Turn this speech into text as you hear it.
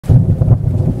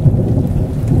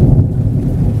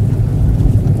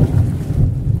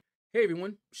Hey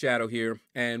everyone, Shadow here,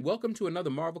 and welcome to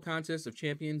another Marvel Contest of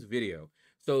Champions video.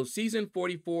 So season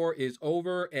 44 is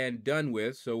over and done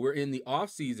with, so we're in the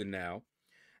off season now.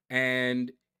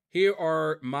 And here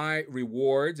are my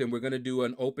rewards, and we're going to do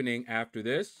an opening after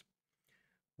this.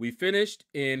 We finished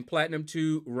in Platinum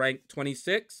 2, rank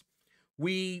 26.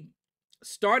 We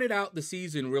started out the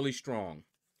season really strong.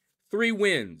 3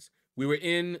 wins. We were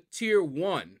in Tier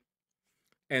 1,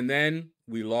 and then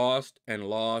we lost and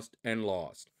lost and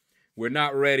lost. We're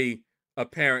not ready,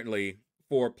 apparently,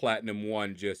 for Platinum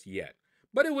 1 just yet.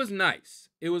 But it was nice.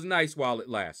 It was nice while it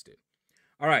lasted.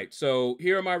 All right, so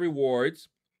here are my rewards.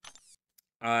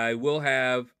 I will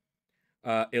have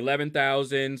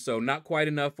 11,000, so not quite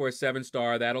enough for a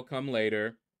 7-star. That'll come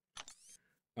later.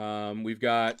 We've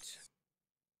got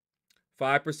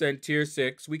 5% Tier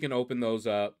 6. We can open those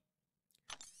up.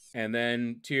 And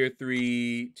then Tier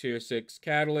 3, Tier 6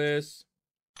 Catalyst.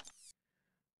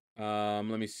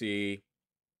 Let me see.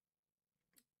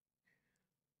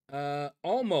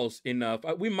 Almost enough.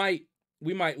 We might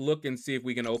look and see if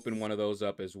we can open one of those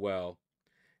up as well.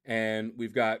 And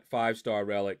we've got 5-star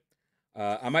relic.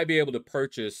 I might be able to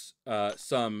purchase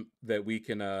some that we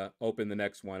can open the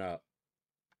next one up.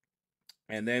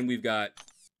 And then we've got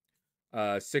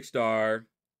 6-star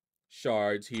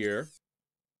shards here.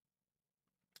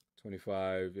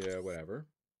 25, yeah, whatever.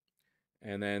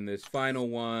 And then this final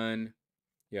one,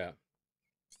 yeah.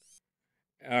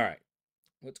 All right,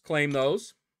 let's claim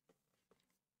those.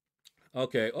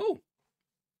 Okay, oh,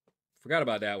 forgot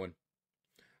about that one.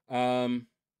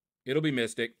 It'll be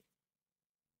Mystic.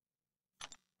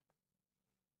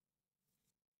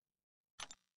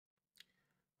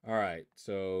 All right,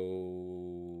 so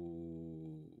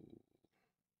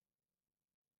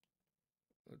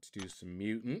let's do some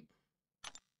Mutant.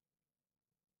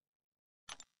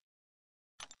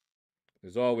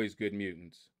 There's always good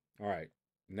mutants. All right,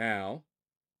 now,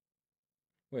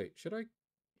 wait, should I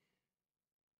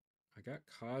got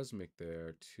Cosmic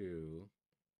there too.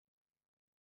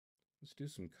 Let's do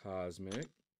some Cosmic.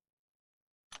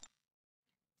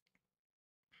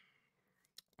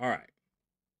 All right.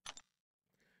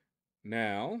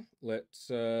 Now, let's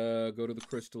go to the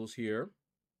crystals here.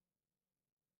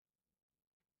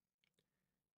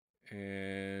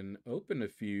 And open a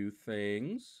few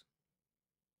things.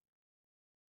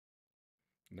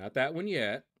 Not that one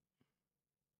yet.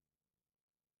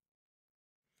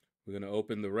 We're going to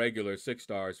open the regular 6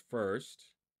 stars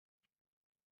first.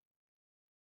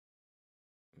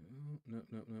 No.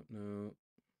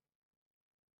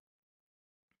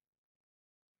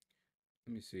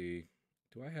 Let me see.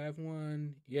 Do I have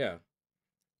one? Yeah.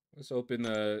 Let's open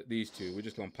these two. We're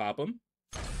just going to pop them.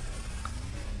 All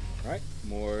right.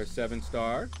 More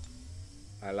 7-star.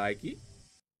 I like it.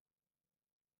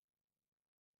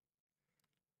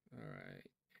 All right.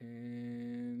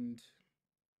 And is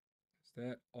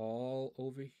that all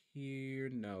over here?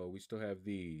 No, we still have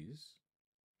these.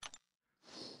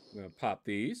 I'm going to pop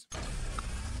these.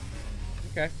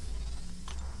 Okay.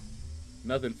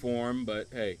 Nothing for them, but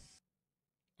hey,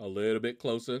 a little bit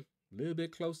closer. A little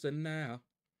bit closer now.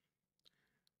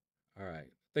 All right.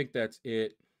 I think that's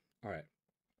it. All right.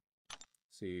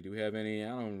 Let's see, do we have any? I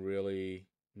don't really.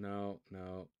 No.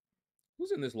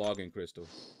 Who's in this login crystal?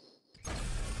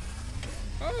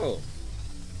 Oh.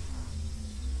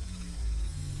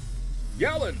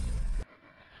 Yellen.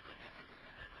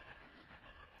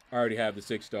 I already have the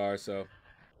 6 stars, so,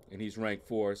 and he's rank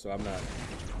 4, so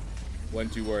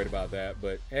wasn't too worried about that.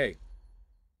 But hey,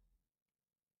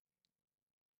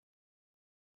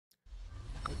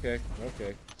 okay.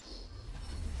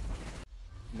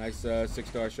 Nice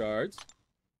 6-star shards.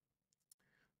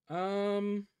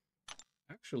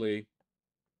 Actually,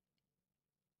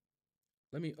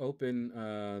 let me open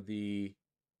the.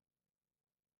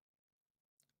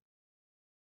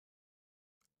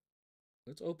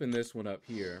 Let's open this one up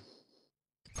here.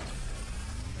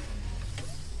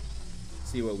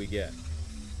 See what we get.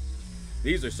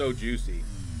 These are so juicy.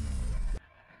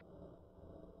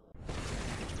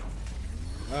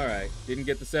 All right, didn't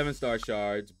get the 7-star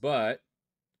shards, but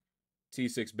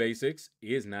T6 Basics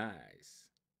is nice.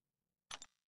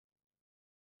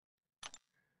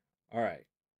 All right.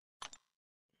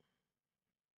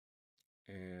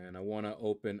 And I want to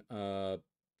open up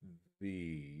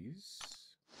these.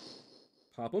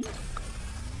 Pop them.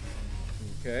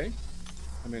 Okay.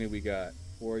 How many we got?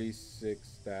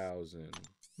 46,000.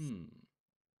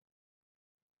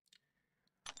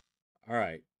 All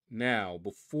right. Now,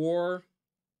 before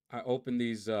I open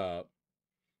these up,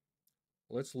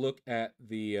 let's look at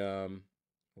the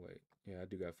wait. Yeah, I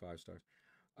do got 5 stars.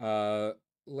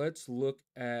 Let's look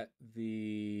at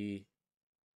the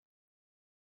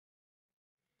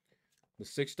The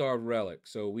 6-star relic.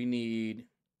 So we need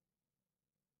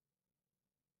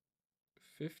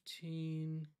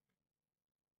 15.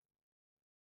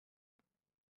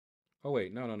 Oh,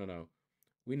 wait. No.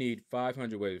 We need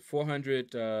 500. Wait,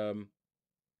 400.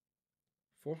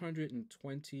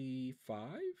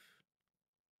 425?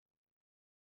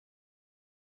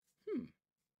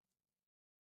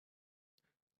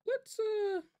 Let's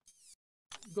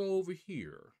go over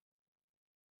here.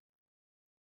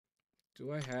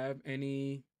 Do I have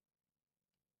any?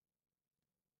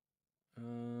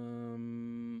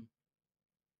 Do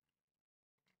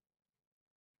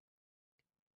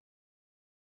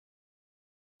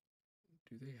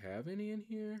they have any in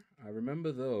here? I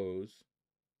remember those,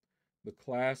 the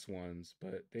class ones,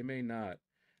 but they may not.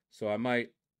 So I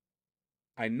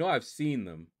know I've seen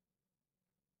them.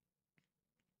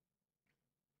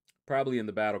 Probably in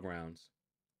the battlegrounds.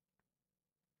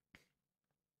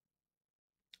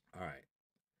 All right.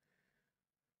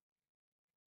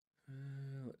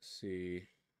 Let's see.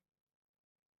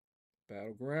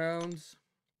 Battlegrounds.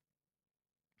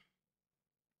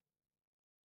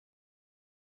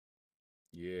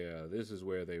 Yeah, this is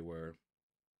where they were.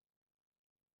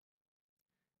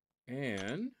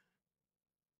 And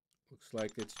looks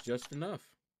like it's just enough.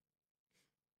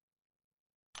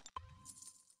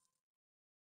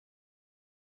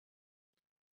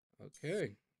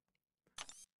 Okay.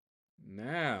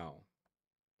 Now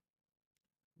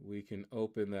we can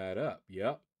open that up.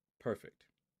 Yep, perfect.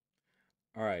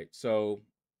 All right, so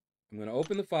I'm going to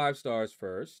open the 5 stars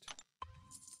first.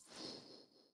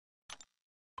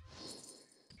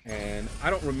 And I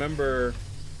don't remember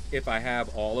if I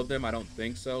have all of them. I don't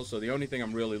think so. So the only thing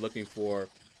I'm really looking for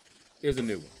is a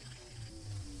new one.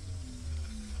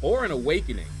 Or an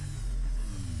awakening.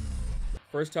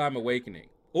 First time awakening.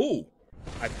 Ooh,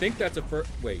 I think that's a first.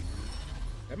 Wait,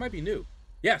 that might be new.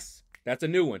 Yes, that's a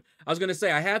new one. I was going to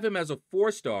say, I have him as a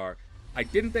 4-star. I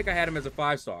didn't think I had him as a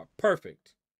 5-star.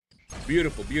 Perfect.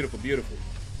 Beautiful, beautiful, beautiful.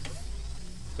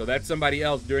 So that's somebody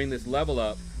else during this level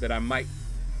up that I might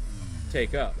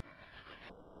take up.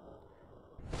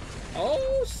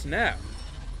 Oh, snap.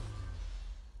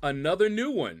 Another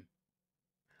new one.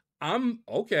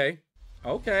 Okay.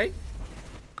 Okay.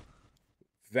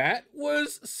 That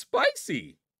was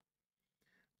spicy.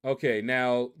 Okay,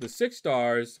 now the 6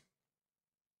 stars.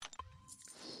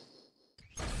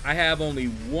 I have only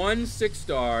one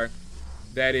 6-star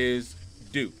that is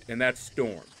duped, and that's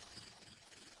Storm.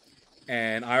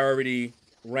 And I already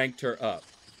ranked her up.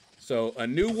 So a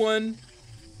new one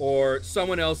or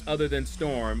someone else other than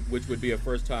Storm, which would be a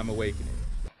first-time awakening.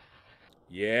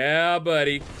 Yeah,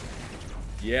 buddy.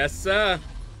 Yes, sir.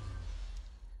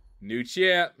 New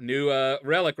chip, new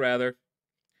relic, rather.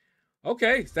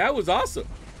 Okay, that was awesome.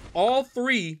 All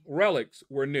 3 relics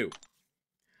were new.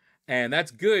 And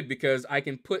that's good because I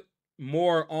can put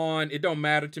more on. It don't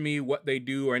matter to me what they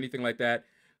do or anything like that.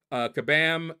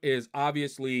 Kabam is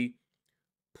obviously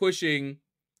pushing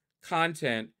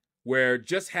content where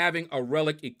just having a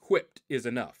relic equipped is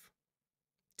enough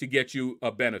to get you a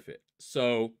benefit.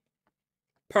 So,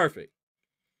 perfect.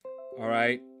 All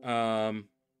right.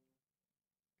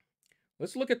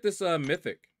 Let's look at this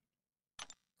mythic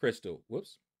crystal.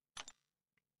 Whoops.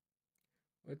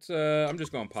 Let's I'm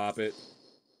just gonna pop it.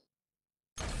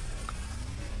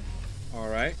 All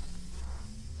right.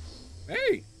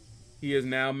 Hey, he is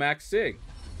now max sig.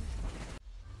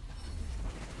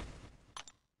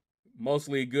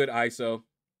 Mostly good ISO.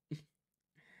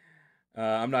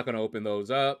 I'm not gonna open those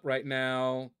up right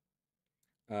now.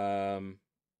 We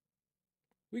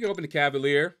can open the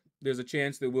Cavalier. There's a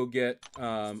chance that we'll get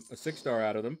a 6-star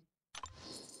out of them.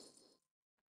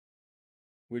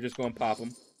 We're just gonna pop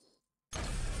them.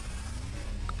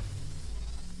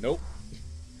 Nope.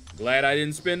 Glad I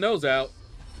didn't spin those out.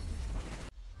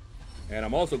 And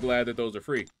I'm also glad that those are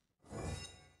free.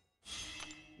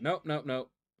 Nope.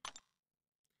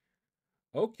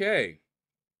 Okay.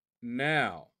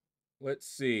 Now, let's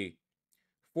see.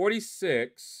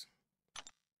 46.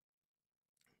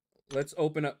 Let's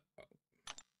open up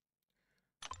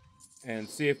and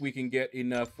see if we can get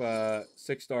enough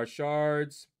 6-star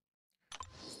shards.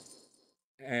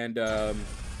 And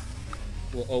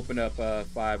we'll open up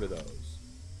 5 of those.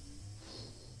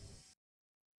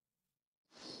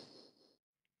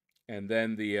 And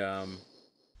then the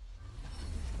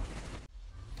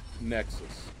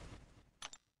Nexus.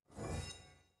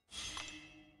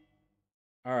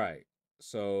 All right.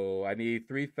 So I need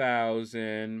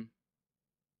 3,000.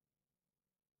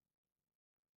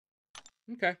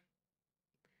 Okay.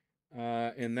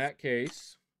 In that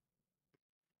case,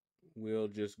 we'll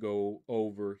just go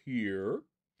over here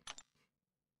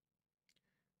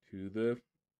to the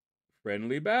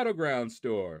Friendly Battleground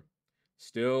store.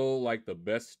 Still like the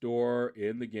best store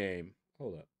in the game.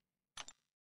 Hold up.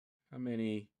 How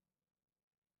many?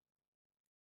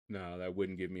 No, that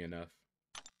wouldn't give me enough.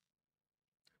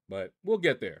 But we'll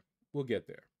get there. We'll get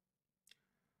there.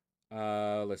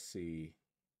 Let's see.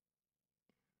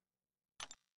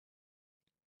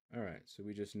 All right, so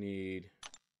we just need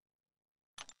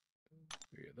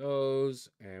 3 of those,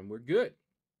 and we're good.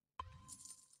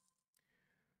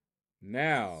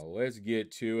 Now, let's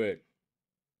get to it.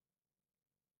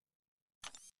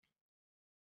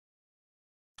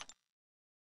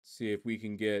 See if we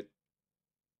can get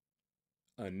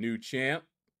a new champ.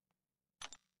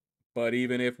 But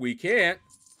even if we can't,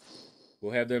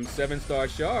 we'll have them 7-star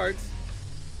shards.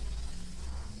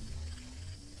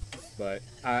 But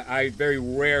I very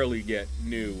rarely get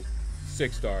new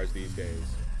 6 stars these days.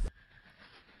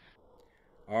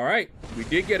 All right, we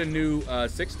did get a new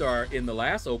 6-star in the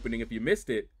last opening. If you missed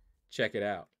it, check it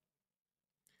out.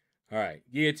 All right,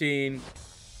 Guillotine,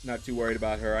 not too worried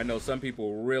about her. I know some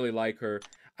people really like her.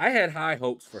 I had high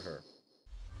hopes for her.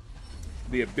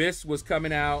 The Abyss was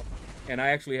coming out, and I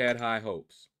actually had high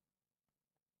hopes.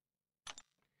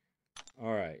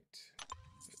 All right,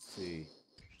 let's see.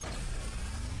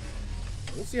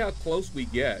 We'll see how close we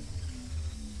get.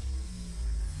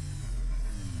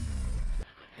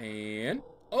 And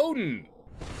Odin.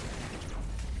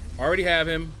 Already have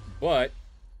him, but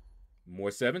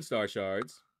more 7-star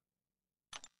shards.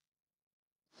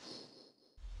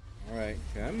 All right,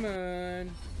 come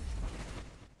on.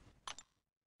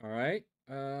 All right,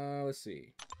 let's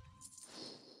see.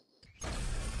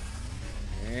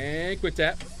 And quick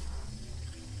tap.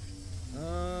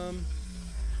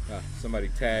 Somebody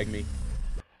tag me.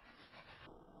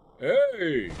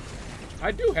 Hey,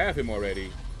 I do have him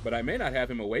already, but I may not have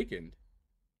him awakened.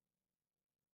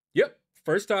 Yep,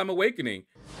 first time awakening.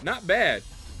 Not bad.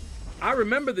 I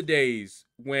remember the days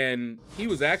when he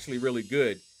was actually really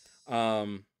good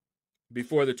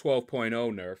before the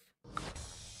 12.0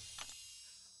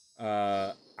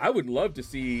 nerf. I would love to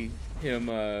see him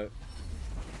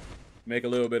make a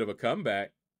little bit of a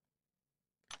comeback.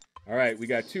 All right, we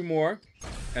got 2 more,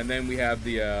 and then we have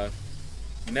the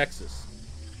Nexus.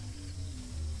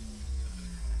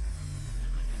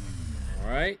 All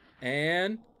right,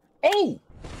 and oh,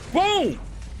 boom!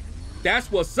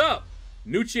 That's what's up.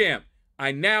 New champ.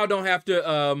 I now don't have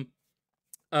to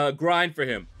grind for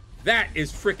him. That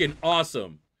is freaking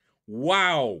awesome.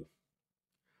 Wow.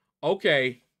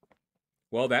 Okay.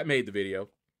 Well, that made the video.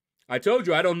 I told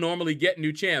you I don't normally get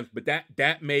new champs, but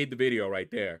that made the video right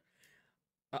there.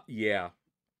 Yeah.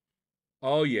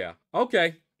 Oh, yeah.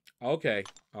 Okay. Okay.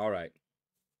 All right.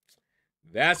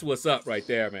 That's what's up right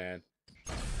there, man.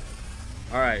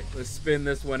 All right, let's spin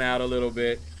this one out a little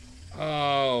bit.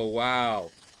 Oh,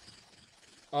 wow.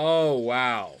 Oh,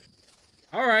 wow.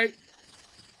 All right.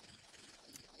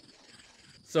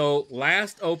 So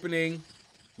last opening,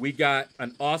 we got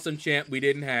an awesome champ we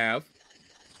didn't have.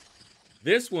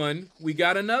 This one, we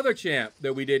got another champ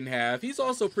that we didn't have. He's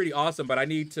also pretty awesome, but I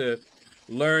need to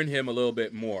learn him a little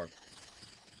bit more.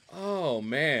 Oh,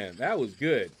 man, that was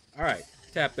good. All right,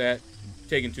 tap that.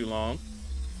 Taking too long.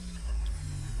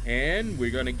 And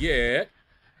we're going to get...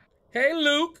 Hey,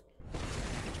 Luke.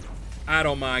 I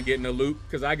don't mind getting a Luke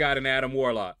because I got an Adam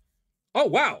Warlock. Oh,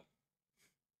 wow.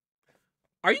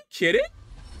 Are you kidding?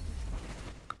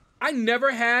 I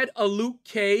never had a Luke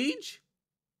Cage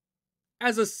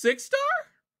as a 6-star?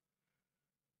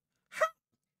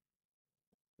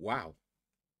 Wow.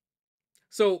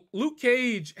 So Luke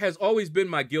Cage has always been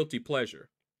my guilty pleasure,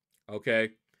 okay?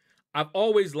 I've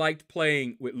always liked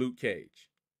playing with Luke Cage.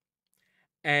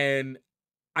 And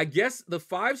I guess the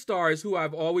 5-star is who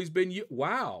I've always been.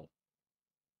 Wow.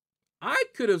 I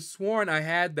could have sworn I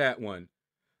had that one.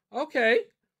 Okay.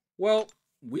 Well,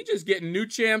 we just getting new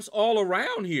champs all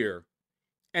around here.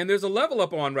 And there's a level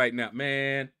up on right now.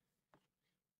 Man.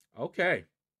 Okay.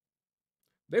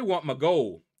 They want my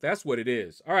gold. That's what it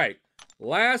is. All right.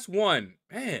 Last one.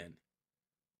 Man.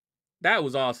 That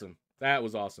was awesome. That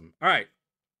was awesome. All right.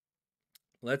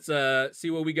 Let's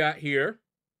see what we got here.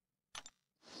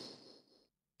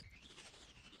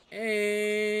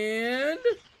 And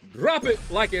drop it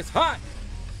like it's hot.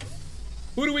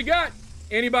 Who do we got?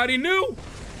 Anybody new?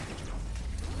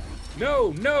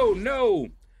 No, no, no.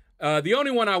 The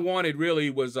only one I wanted really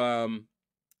was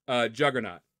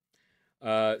Juggernaut.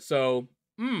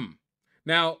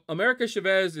 Now, America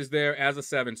Chavez is there as a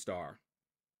 7-star.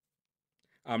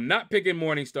 I'm not picking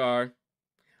Morningstar.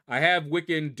 I have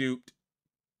Wiccan duped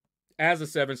as a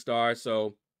 7-star,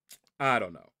 so I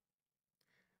don't know.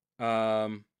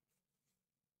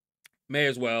 May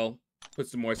as well put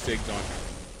some more SIGs on.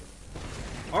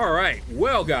 All right,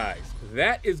 well guys,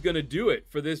 that is gonna do it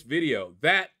for this video.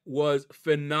 That was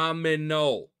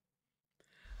phenomenal.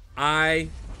 I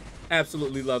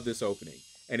absolutely love this opening.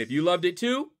 And if you loved it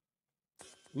too,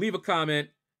 leave a comment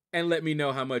and let me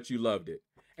know how much you loved it.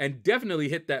 And definitely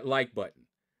hit that like button,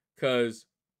 because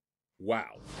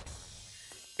wow.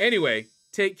 Anyway,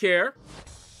 take care,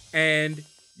 and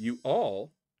you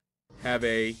all have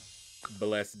a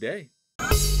blessed day.